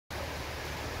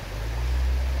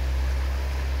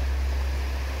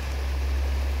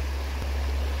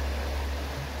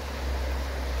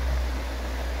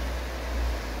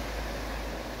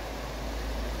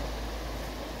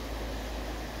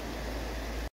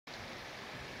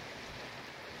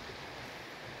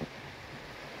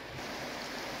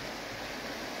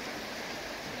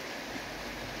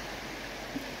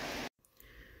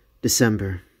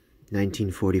December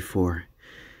 1944.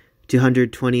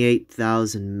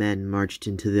 228,000 men marched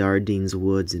into the Ardennes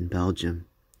woods in Belgium.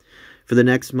 For the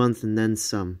next month and then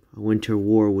some, a winter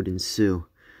war would ensue.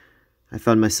 I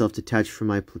found myself detached from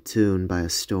my platoon by a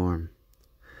storm.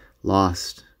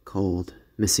 Lost, cold,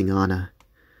 missing Anna,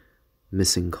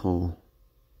 missing Cole.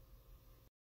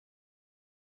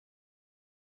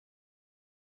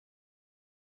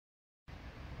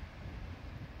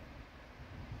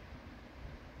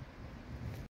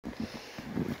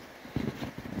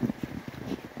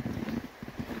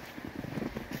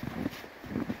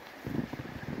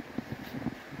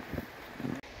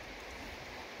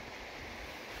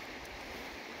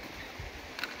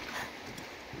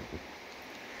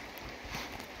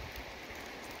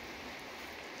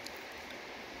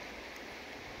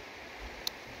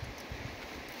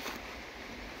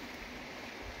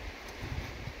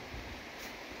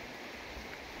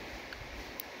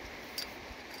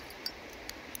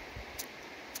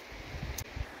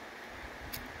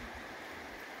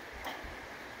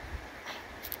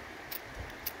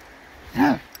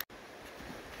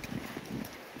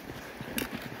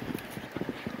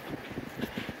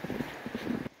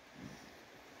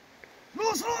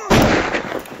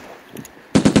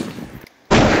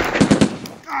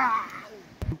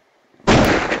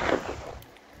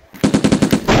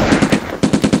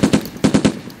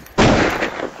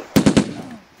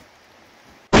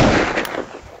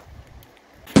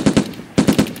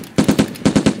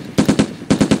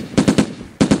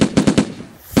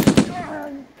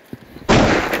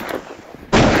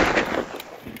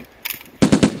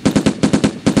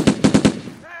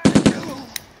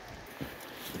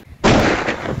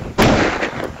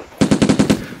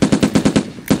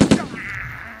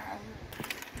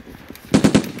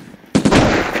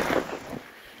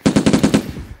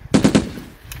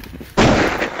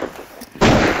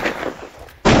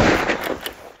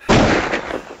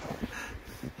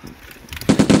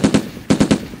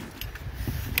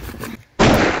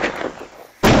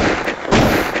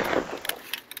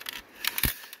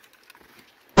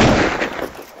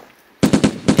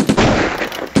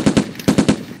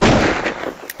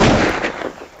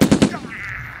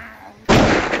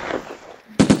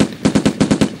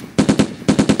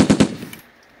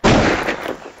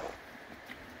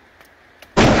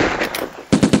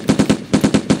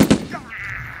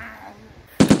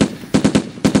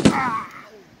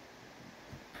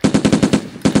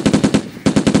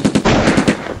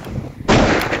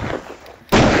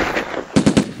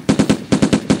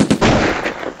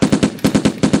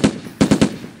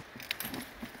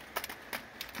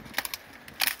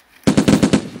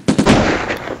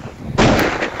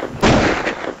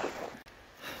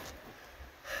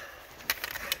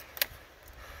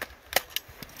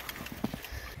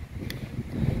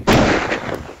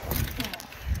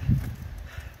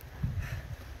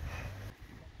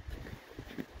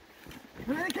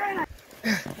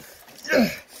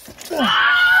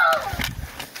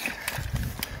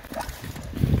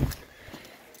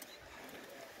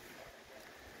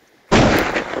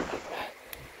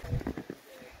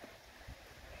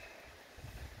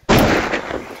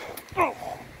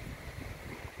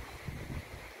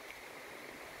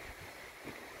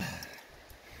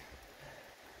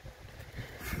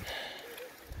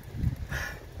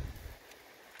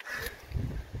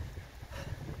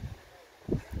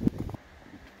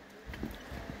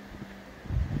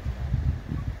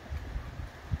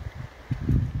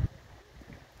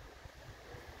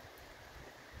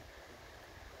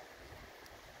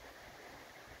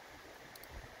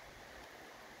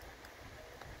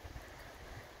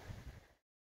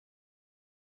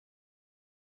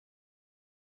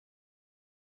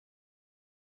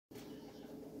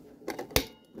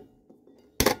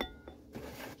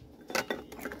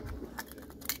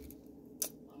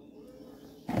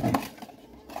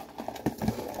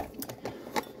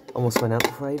 Almost went out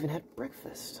before I even had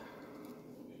breakfast.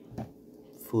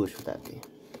 Foolish would that be?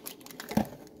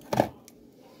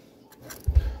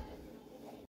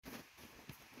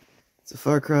 It's a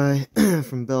far cry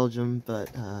from Belgium, but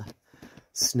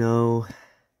snow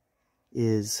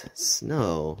is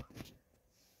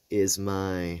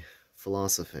my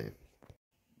philosophy.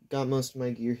 Got most of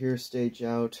my gear here, stage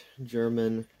out,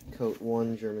 German coat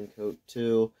 1, German coat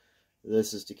 2.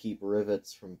 This is to keep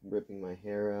rivets from ripping my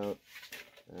hair out.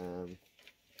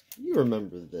 You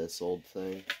remember this old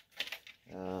thing.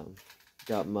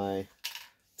 Got my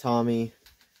Tommy.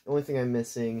 The only thing I'm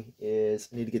missing is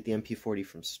I need to get the MP40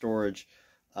 from storage,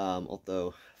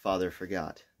 although Father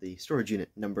forgot the storage unit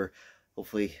number.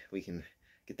 Hopefully we can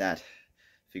get that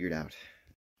figured out.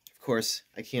 Of course,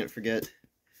 I can't forget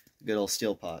the good old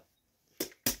steel pot.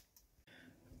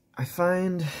 I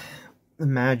find the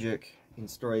magic in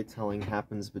storytelling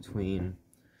happens between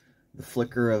the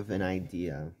flicker of an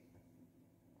idea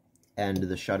and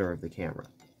the shutter of the camera.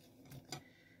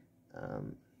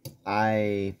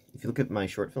 If you look at my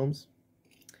short films,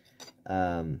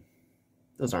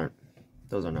 those are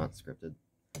not scripted.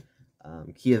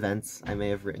 Key events, I may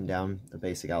have written down a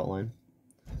basic outline,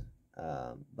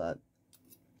 but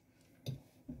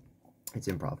it's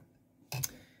improv.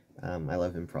 I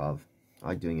love improv. I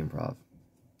like doing improv.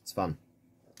 It's fun.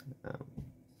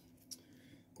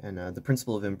 And the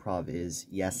principle of improv is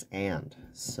yes and.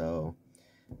 So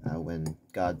when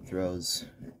God throws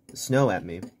the snow at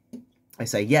me, I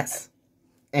say yes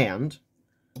and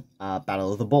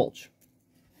Battle of the Bulge.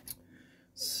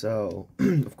 So,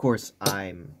 of course,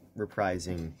 I'm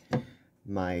reprising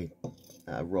my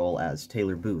role as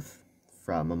Taylor Booth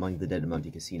from Among the Dead at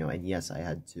Monte Casino, and yes, I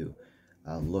had to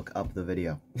look up the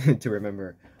video to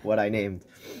remember what I named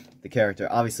the character.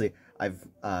 Obviously, I've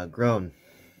grown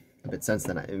a bit since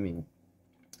then. I mean,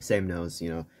 same nose, you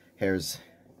know, hair's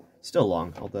still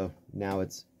long, although now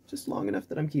it's just long enough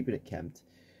that I'm keeping it kempt.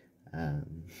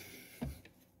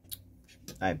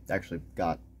 I actually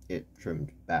got it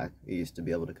trimmed back. It used to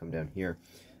be able to come down here,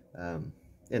 and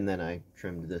then I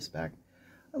trimmed this back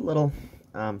a little.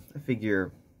 I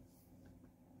figure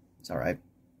it's alright.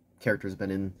 Character's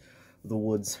been in the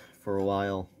woods for a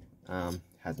while.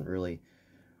 Hasn't really...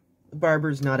 The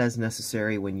barber's not as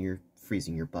necessary when you're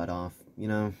freezing your butt off, you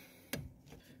know?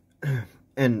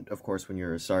 And, of course, when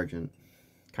you're a sergeant,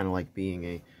 kind of like being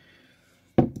a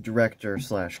director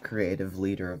slash creative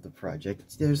leader of the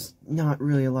project, there's not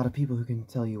really a lot of people who can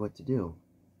tell you what to do.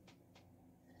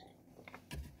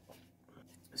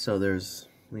 So there's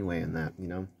leeway in that, you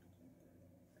know?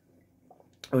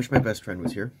 I wish my best friend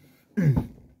was here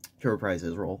to reprise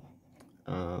his role.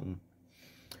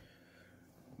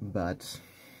 But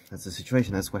that's the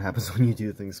situation. That's what happens when you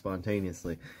do things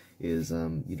spontaneously, is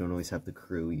you don't always have the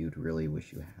crew you'd really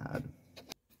wish you had.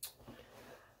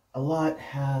 A lot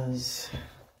has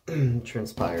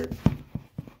transpired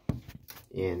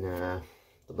in the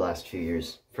last few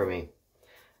years for me,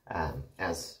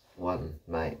 as one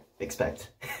might expect.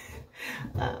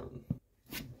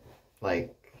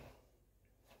 Like,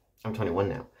 I'm 21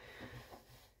 now.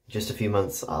 Just a few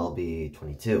months, I'll be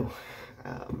 22.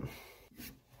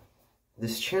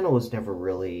 This channel was never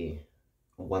really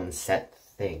one set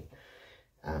thing.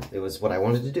 It was what I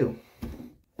wanted to do.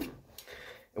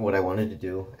 And what I wanted to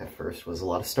do at first was a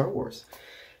lot of Star Wars.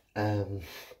 And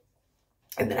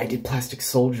then I did Plastic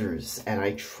Soldiers, and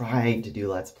I tried to do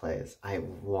Let's Plays. I've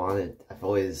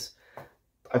always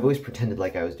pretended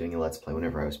like I was doing a Let's Play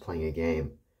whenever I was playing a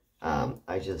game. My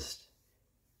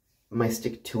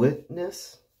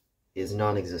stick-to-itness is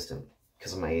non-existent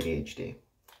because of my ADHD.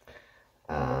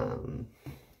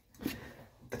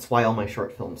 That's why all my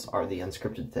short films are the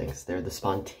unscripted things. They're the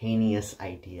spontaneous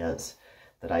ideas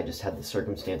that I just had the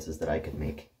circumstances that I could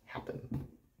make happen.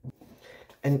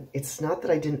 And it's not that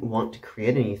I didn't want to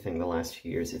create anything the last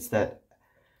few years, it's that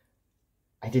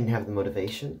I didn't have the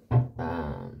motivation.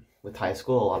 With high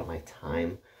school, a lot of my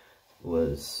time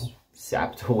was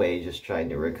sapped away just trying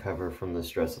to recover from the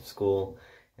stress of school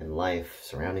and life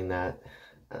surrounding that.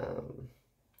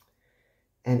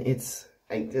 And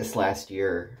this last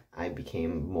year, I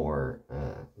became more,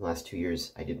 last 2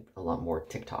 years, I did a lot more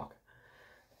TikTok.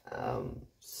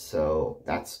 So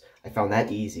I found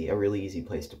that a really easy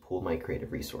place to pool my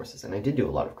creative resources. And I did do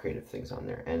a lot of creative things on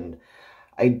there. And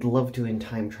I'd love to, in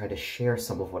time, try to share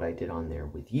some of what I did on there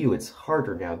with you. It's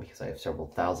harder now because I have several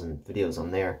thousand videos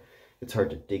on there. It's hard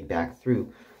to dig back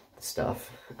through the stuff.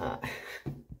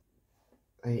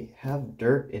 I have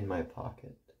dirt in my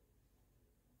pocket.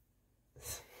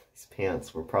 These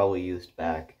pants were probably used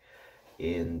back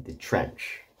in the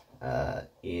trench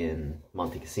in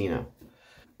Monte Casino.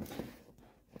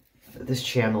 This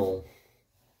channel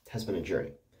has been a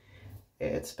journey.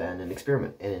 It's been an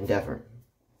experiment, an endeavor.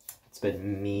 It's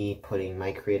been me putting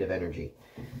my creative energy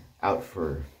out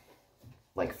for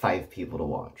like 5 people to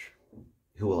watch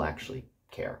who will actually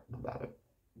care about it.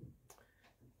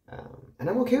 And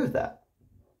I'm okay with that,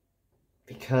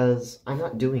 because I'm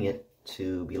not doing it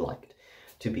to be liked,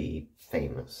 to be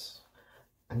famous.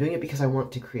 I'm doing it because I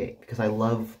want to create, because I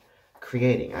love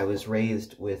creating. I was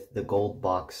raised with the gold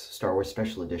box Star Wars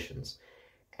special editions,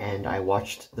 and I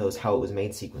watched those how it was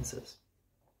made sequences.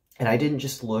 And I didn't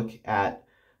just look at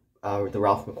the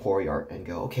Ralph McQuarrie art and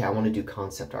go, okay, I want to do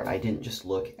concept art. I didn't just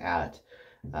look at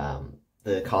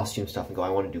the costume stuff and go, I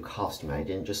want to do costume. I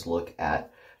didn't just look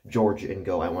at George and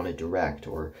go, I want to direct,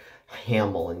 or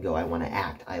Hamill and go, I want to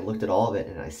act. I looked at all of it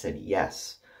and I said,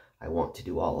 yes, I want to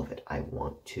do all of it. I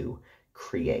want to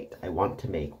create. I want to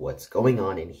make what's going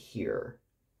on in here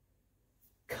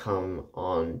come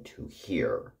on to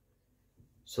here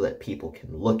so that people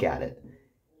can look at it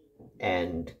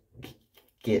and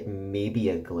get maybe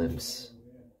a glimpse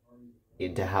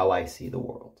into how I see the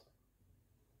world.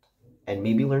 And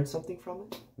maybe learn something from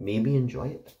it. Maybe enjoy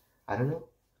it. I don't know.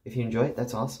 If you enjoy it,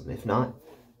 that's awesome. If not,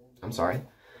 I'm sorry.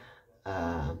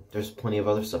 There's plenty of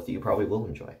other stuff that you probably will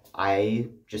enjoy. I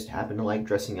just happen to like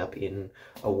dressing up in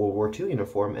a World War II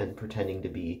uniform and pretending to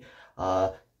be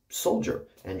a soldier,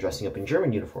 and dressing up in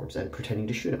German uniforms and pretending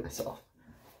to shoot at myself.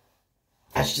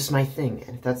 That's just my thing.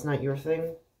 And if that's not your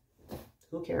thing,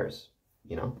 who cares?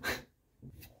 You know?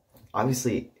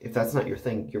 Obviously, if that's not your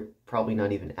thing, you're probably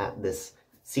not even at this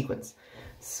sequence.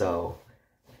 So,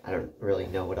 I don't really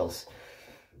know what else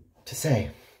to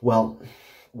say. Well,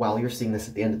 while you're seeing this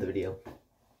at the end of the video,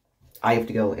 I have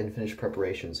to go and finish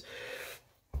preparations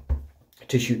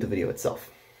to shoot the video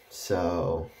itself.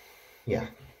 So, yeah.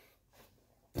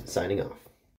 Signing off.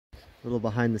 A little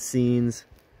behind the scenes.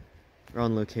 We're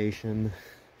on location.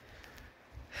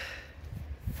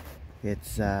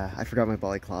 It's, I forgot my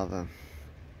balaclava.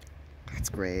 That's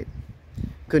great.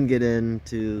 Couldn't get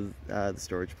into the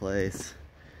storage place,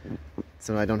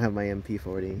 so I don't have my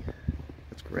MP40.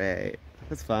 That's great.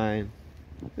 That's fine.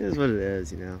 It is what it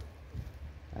is, you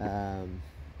know.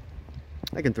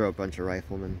 I can throw a bunch of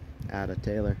riflemen at a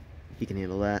Taylor. He can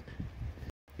handle that.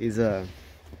 He's a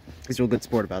real good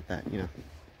sport about that, you know.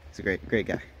 He's a great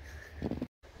guy.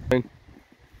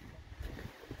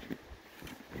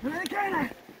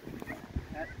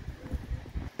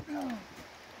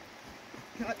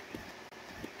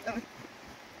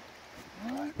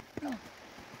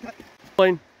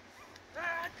 Plane.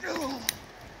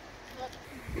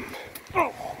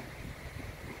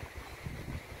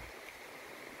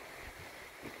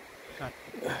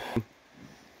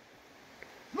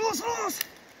 Los!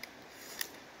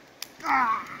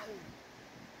 Ah!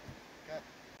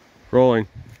 Rolling.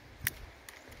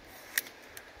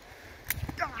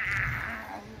 That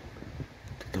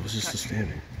was just a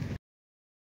standing.